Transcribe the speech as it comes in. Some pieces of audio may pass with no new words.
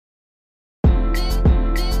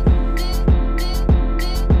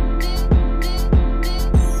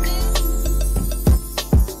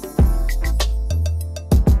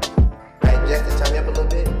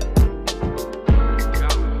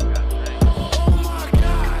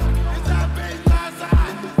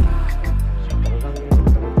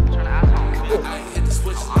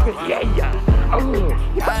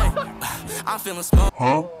feeling smooth.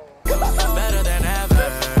 Huh? Better than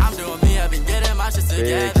ever. I'm doing me, I've been getting my shit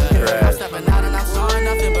together. I'm stepping out and I'm showing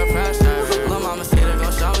nothing but pressure. Lil' mama skater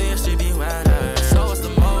gon' show me if she be wetter. So what's the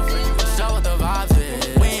move? Show what the vibe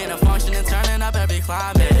is. We ain't a function and turning up every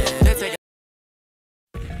climate. They take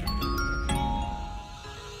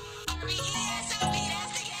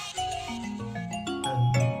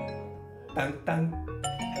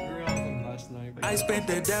I spent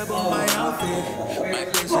the dab on my outfit. My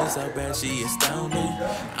bitch is so bad, she astounding.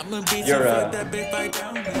 I'ma beat you with that big fight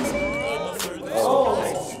down.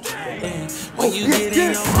 When you get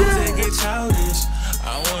in your house and get childish, I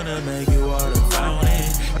wanna make you water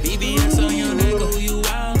fountain. BBS on your neck, who you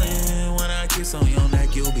wildin'? When I kiss on your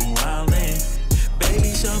neck, you'll be wildin'.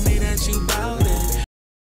 Baby, show me that you bout it.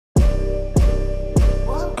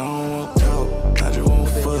 I don't want talk, I just want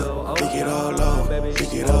fuck. Pick it all off,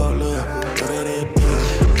 pick it all up. Throw that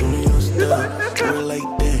bitch, doing your stuff. Do it like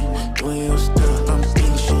that, doing your stuff. I'm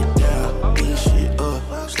beating shit down, beating shit up.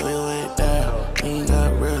 Slow your head down, ain't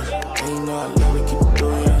got rush. Ain't no I love it, keep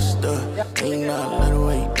doing your stuff. Ain't no I love the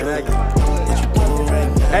way you do it. What you doing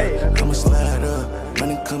right now? I'ma slide up,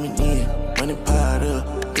 money coming in, money piled up.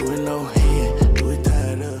 Do it no hand, do it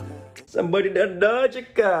tied up. Somebody that does a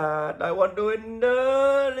cat. I want to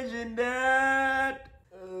indulge in that.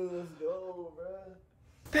 Let's go, bro.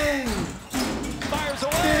 Bang! Fires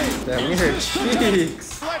away! Damn, you heard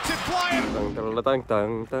cheeks. Lets it fly!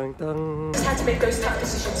 Just had to make those tough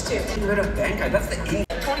decisions too. You heard of Banker, that's the E.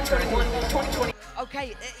 2021, 2020.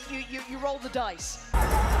 Okay, you roll the dice.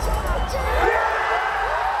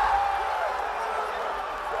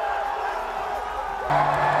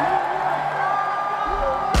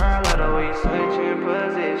 Switching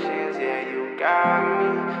positions, yeah, you got me.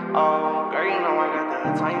 Oh, girl, you know I got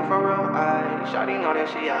the time for real. Shawty know that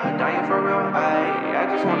she dying for real. I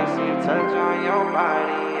just wanna see you touch on your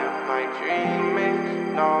body. Am I dreaming?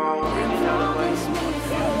 No, really know the way.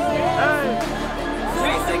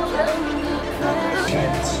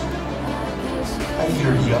 Hey,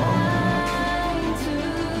 you're young.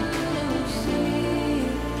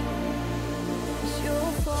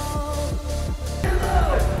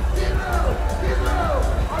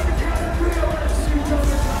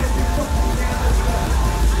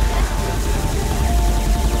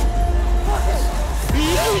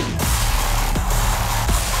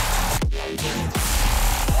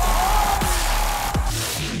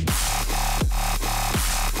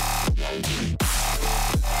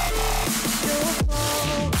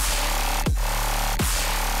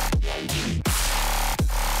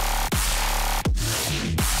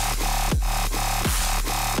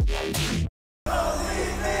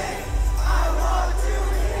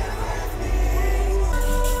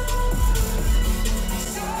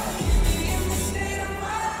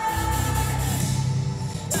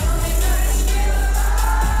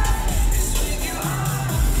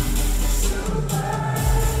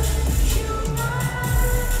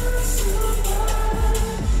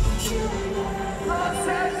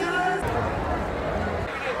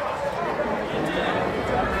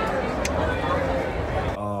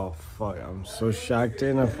 I'm so shocked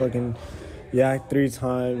in. I fucking yacked 3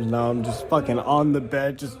 times. Now I'm just fucking on the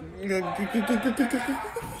bed, just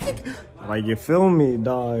like, you feel me,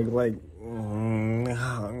 dog? Like,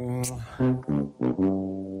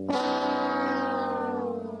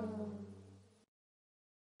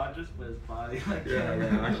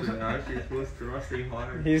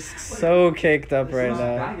 he's so caked up right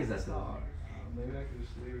now. Maybe I can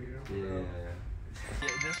just leave it here.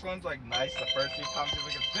 This one's like nice the first few times.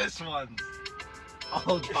 Look at this one.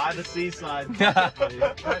 Oh, by the seaside.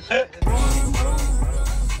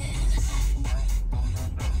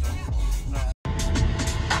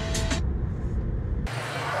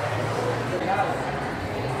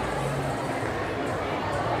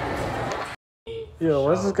 Yo,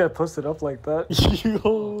 why is this guy posted up like that?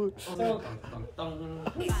 Yo.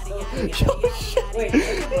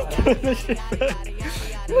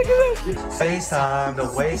 Look at that. FaceTime, the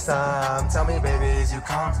waste time. Tell me, baby, is you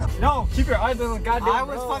calm? No, keep your eyes on the goddamn. I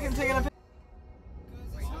was fucking taking a picture.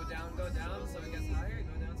 Go down so it gets higher.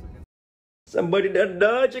 Go down so it gets Somebody that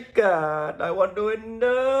does a cat. I want to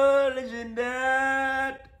indulge in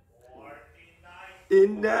that.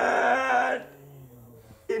 In that.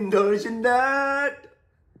 Indulge in that.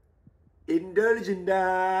 Indulge in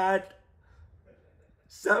that.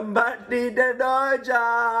 Somebody that does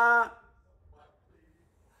a.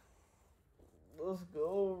 Let's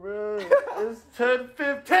go, bro. It's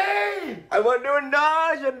 10:15. I want to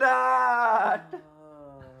indulge in that.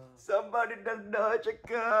 Somebody that does a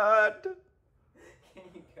cat.